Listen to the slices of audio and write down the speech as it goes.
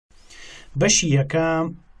بەشی یەکەم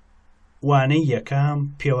وانەی یەکەم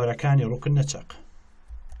پێوەرەکانی ڕووکردنە چەق.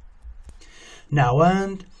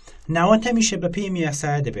 ناوەند هەمیشە بە پێی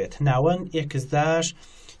یاسایە دەبێت. ناوەند ئێکسداش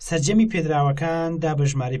سەرجەمی پێدراوەکان دا بە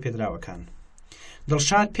ژمارەی پێدراوەکان.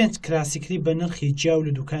 دڵشاد 5 کراسیکری بە نرخی جیاو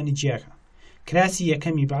لە دوکانی جیاکە. کراسی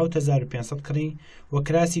یەکەمی بە 8500 کڕی و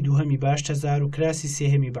کراسی دووهەمی بە 8000 و کراسی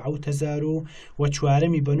سێهەمی بە 8000 و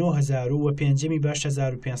چوارەمی بە 9000 و پێنجەمی بە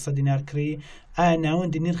 8500 دینار کڕی. ئایا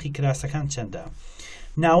ناوەندی نرخی کراسەکان چەندە؟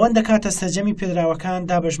 ناوەند دەکاتە سەرجەمی پێدراوەکان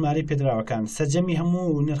دا بە ژمارەی پێدراوەکان. سەرجەمی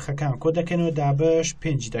هەموو نرخەکان کۆ دەکەنەوە دابش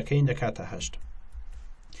 5 دەکەین دەکاتە 8.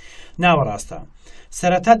 ناوەڕاستە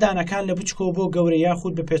سەرەتا دانەکان لە بچکۆ بۆ گەورە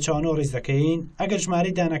یاخود بە پێچەوانەوە ڕیز دەکەین. ئەگەر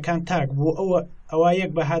ژمارەی دانەکان تاک بوو ئەوە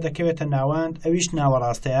یەک بەها دەکەوێتە ناوەند، ئەویش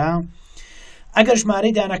ناوەڕاستەیە. ئەگەر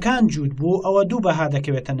ژمارەی دانەکان جوود بوو ئەوە دوو بەها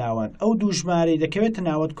دەکەوێتە ناوەند. ئەو دوو ژمارەی دەکەوێتە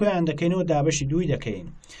ناوەند کۆیان دەکەینەوە دابەشی دووی دەکەین.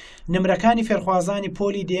 نمرەکانی فێرخوازانی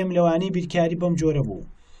پۆلی دێم لەوانەی بیرکاری بەم جۆرە بوو: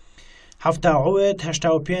 70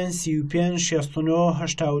 85 35 69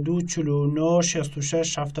 82 49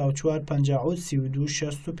 66 74 50 32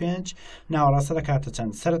 65. ناوەڕاستە دەکاتە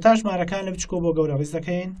چەند؟ سەرەتا ژمارەکان لە بچکۆ بۆ گەورە ڕیز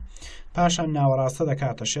دەکەین، پاشان ناوەڕاستە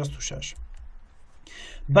دەکاتە 66.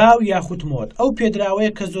 باو یاخود مۆت ئەو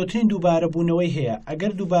پێدراوەیە کە زۆترین دووبارە بوونەوەی هەیە.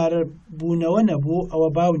 ئەگەر دووبارە بوونەوە نەبوو ئەوە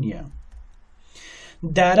باو نییە.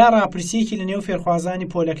 دارا ڕاپرسیەکی لە نێو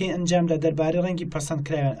فێرخوازانی پۆلەکەی ئەنجام لە دەربارەی ڕەنگی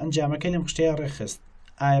پەسەندکراوێن. ئەنجامەکەی لەم قشتەیە ڕێخست.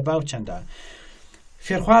 ئایا باو چەندە؟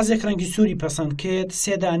 فێرخوازێک ڕەنگی سووری پەسەند کرد،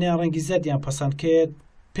 3 دانەیان ڕەنگی زەردیان پەسەند کرد،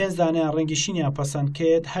 5 دانەیان ڕەنگی شینیان پەسەند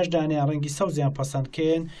کرد، 8 دانەیان ڕەنگی سەوزیان پەسەند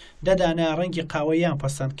کرد، 10 دانەیان ڕەنگی قاوەییان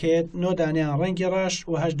پەسەند کرد، 9 دانەیان ڕەنگی ڕەش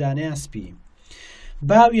و 8 دانەیان سپی.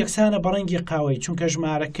 باو یەکسانە بە ڕەنگی قاوەی چونکە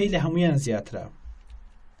ژمارەکەی لە هەمویان زیاترە.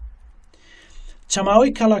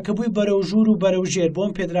 چەماوەی کەڵاکەبووی بەرەو ژوور و بەرەو ژێر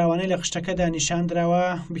بۆم پێدراوانەی لە قشتەکەدا نیشاندراوە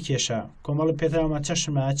بکێشە. کۆمەڵی پێدراوە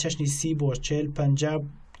چەشمە چەشنی 30 بۆ 40 50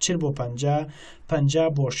 40 بۆ 50 50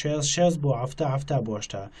 بۆ 6 6 بۆ 7 7 بۆ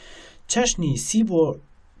 8. چەشنی 30 بۆ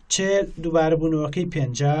 40 دووبارەبوونەوەکەی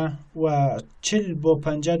 50 و 40 بۆ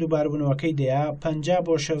 50 دووبارەبوونەوەکەی دەیە، 50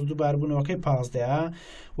 بۆ 6 دووبارەبوونەوەکەی 15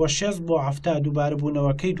 و 6 بۆ 7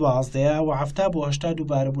 دووبارەبوونەوەکەی 12 و 7 بۆ 8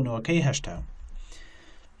 دووبارەبوونەوەکەی 8.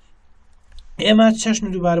 ئێمە چەشن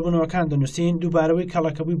و دووبارەبوونەوەکان دەنووسین. دووبارەوەی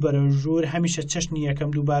کەڵەکەبووی بەرەو ژوور هەمیشە چەشنی یەکەم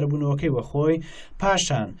دووبارەبوونەوەکەی وەخۆی،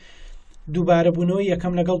 پاشان دووبارەبوونەوەی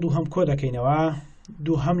یەکەم لەگەڵ دووهەم کۆ دەکەینەوە،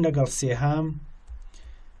 دووهەم لەگەڵ سێهەم،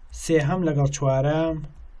 سێهەم لەگەڵ چوارەم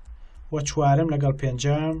و چوارەم لەگەڵ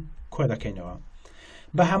پێنجەم کۆ دەکەینەوە.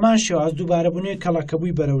 بە هەمان شێواز دووبارەبوونەوەی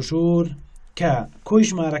کەڵەکەبووی بەرەو ژوور کە کۆی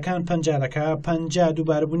ژمارەکان 50 دەکا، 50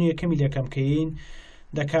 دووبارەبوونی یەکەمی لەکەمکەین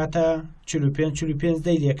دەکاتە 45 45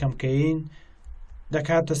 دەی لەکەمکەین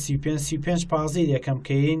دەکاتە 35 35 15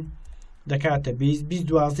 لەکەمکەین دەکاتە 20 20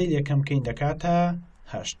 12 لەکەمکەین دەکاتە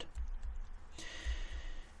 8.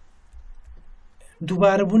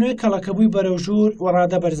 دووبارەبوونەوەی کەڵەکەبووی بەرەو ژوور و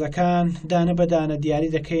ڕادە بەرزەکان دانە بە دانە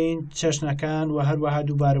دیاری دەکەین چەشنەکان و هەروەها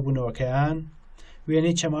دووبارەبوونەوەکەیان.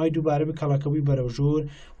 وێنەی چەماوەی دووبارەبووی کەڵەکەبووی بەرەو ژوور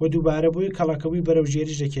و دووبارەبووی کەڵەکەبووی بەرەو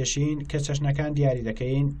ژێریش دەکێشین کە چەشنەکان دیاری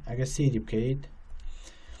دەکەین. ئەگە سێری بکەیت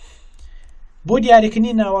بۆ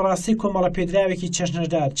دیاریکردنی ناوەڕاستی کۆمەڵە پێدراوێکی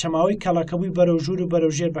چەشنەدار چەماوەی کەڵەکەبووی بەرەو ژوور و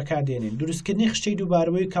بەرەو ژێر بەکاردێنین. دروستکردنی خشتەی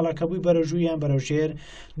دووبارەبووی کەڵەکەبووی بەرەو ژووریان بەرەو ژێر،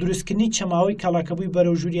 دروستکردنی چەماوەی کەڵەکەبووی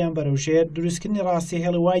بەرەو ژووریان بەرەو ژێر، دروستکردنی ڕاستی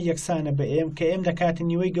هێڵی وای یەکسانە بە ئێم کە ئێم دەکاتە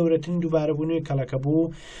نیوەی گەورەترین دووبارەبوونەوەی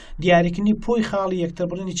کەڵەکەبوو، دیاریکردنی پۆی خاڵی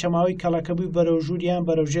یەکتربڕنی چەماوەی کەڵەکەبووی بەرەو ژووریان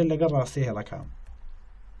بەرەو ژێر لەگەڵ ڕاستی هێڵەکە.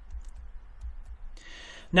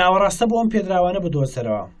 ناوەڕاستە بۆ ئەم پێدراوانە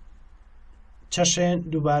بدۆزەرەوە. چەشێن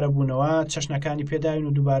دووبارەبوونەوە چەشنەکانی پێداوین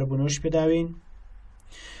و دووبارەبوونەوەش پێداوین.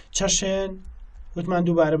 چەشێن وتمان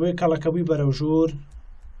دووبارەبووی کەڵەکەبووی بەرەو ژوور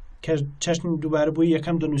کە چەشنی دووبارەبووی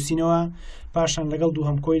یەکەم دەنووسینەوە، پاشان لەگەڵ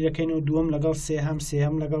دووهەم کۆی دەکەینەوە، دووەم لەگەڵ سێهەم،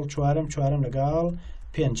 سێهەم لەگەڵ چوارەم، چوارەم لەگەڵ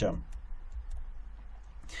پێنجەم.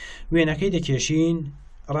 وێنەکەی دەکێشین،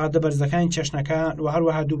 ڕادە بەرزەکانی چەشنەکان و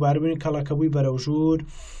هەروەها دووبارەبوونی کەڵەکەبووی بەرەو ژوور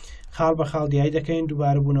خاڵ بە خاڵ دیاری دەکەین.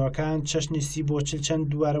 دووبارەبوونەوەکان چەشنی 30 بۆ 40 چەند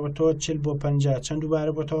دووبارەبەتەوە، 40 بۆ 50 چەند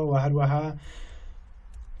دووبارەبەتەوە و هەروەها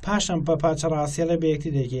پاشان بە پاچە ڕاستیەڵە بە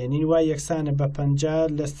یەکتی دەگەێنین وای یەکسانە بە 50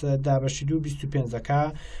 لە دابەشی 2 25 دەکا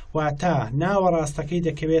واتە ناوەڕاستەکەی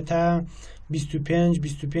دەکەوێتە 25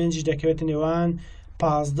 25 دەکەوێتە نێوان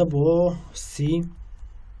 15 بۆ 30.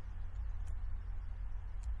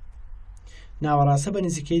 ناوەڕاستە بە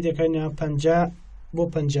نزیکەی دەکەین 50 بۆ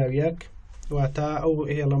 51 واتە ئەو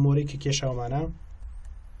هێڵە مۆری کە کێشاومانە.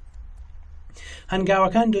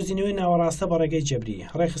 هەنگاوەکان دۆزینەوەی ناوەڕاستە بە ڕێگەی جەبری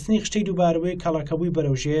ڕێخستنی خشتەی دووبارەبووی کەڵەکەبووی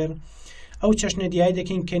بەرەو ژێر ئەو چەشنە دیای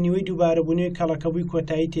دەکەین کە نیوەی دووبارەبوونەوەی کەڵەکەبووی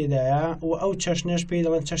کۆتایی تێدایە و ئەو چەشنەش پێی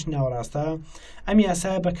دەڵێن چەشن ناوەڕاستە. ئەم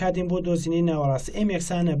یاسایە بەکاردێن بۆ دۆزینەی ناوەڕاست. ئێم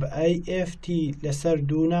یەکسانە بە ئەی FT لەسەر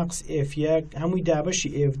 2 ناقس F1 هەمووی دابەشی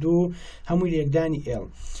F2 هەمووی لێکدانی L.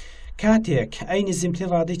 کاتێک ئەی نزیمترین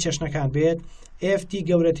ڕادەی چەشنەکان بێت FT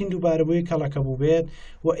گەورەترین دووبارەبووی کەڵەکەبوو بێت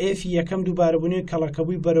و F یەکەم دووبارەبوونەوەی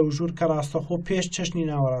کەڵەکەبووی بەرەو ژوور کە ڕاستەخۆ پێش چەشنی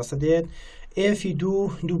ناوەڕاستە دێت. F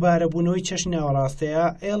دوو دووبارەبوونەوەی چەشنی ناوەڕاستەیە.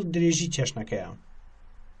 L درێژی چەشنەکەیە.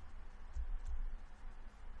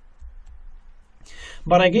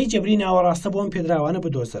 بەڕێگەی جەبری ناوەڕاستە بۆ ئەم پێدراوانە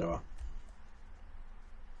بدۆزەرەوە.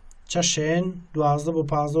 چەشێن 12 بۆ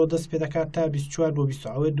 15 دەست پێ دەکات تا 24 بۆ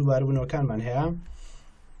 27 دووبارەبوونەوەکانمان هەیە.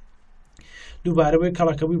 دووبارەبووی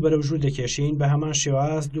کەڵەکەبووی بەرەو ژوور دەکێشین بە هەمان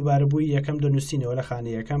شێواز دووبارەبووی یەکەم دەنووسینەوە لە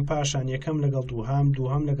خانە یەکەم پاشان یەکەم لەگەڵ دووهەم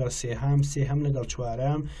دووهەم لەگەڵ سێهەم سێهەم لەگەڵ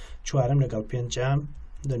چوارەم چوارەم لەگەڵ پێنجەم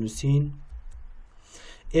دەنووسین.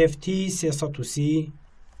 FT 330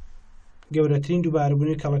 گەورەترین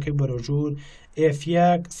دووبارەبوونەوەی کەڵەکەی بەرەو ژوور.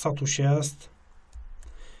 F1 160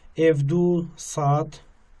 F2 100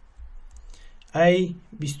 ئەی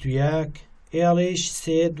 21 Lش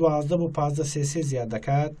 3 12 بۆ 15 سێ زیاد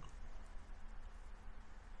دەکات.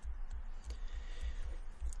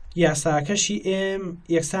 یاساکەشی M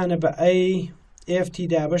یەکسانە بە ئەی FT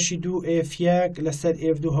دابەشی 2 F1 لەسەر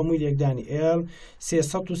F2 هەمووی لێکدانی L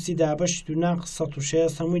 330 دابەشی 2 ناقس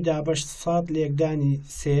 106 هەمووی دابەش 100 لێکدانی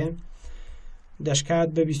 3 دەشکات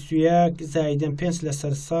بە 21 زایدن 5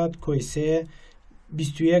 لەسەر 100 کۆی 3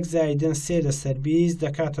 21 زایدن 3 لەسەر 20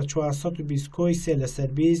 دەکاتە 420 کۆی 3 لەسەر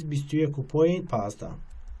 20 21 و پۆین 15.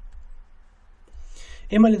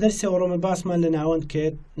 ئێمە لە دەرسی ئەوڕۆمە باسمان لە ناوەند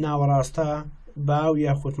کرد ناوەڕاستە باو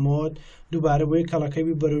یاخود مۆد دووبارەبووی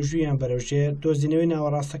کەڵەکەوی بەرەوژویان بەرەوژێر دۆزینەوەی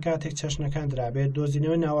ناوەڕاستە کاتێک چەشنەکان درابێت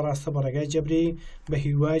دۆزینەوەی ناوەڕاستە بە ڕێگای جەبری بە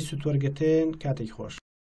هیوای سوتوەرگتن کاتێک خۆش.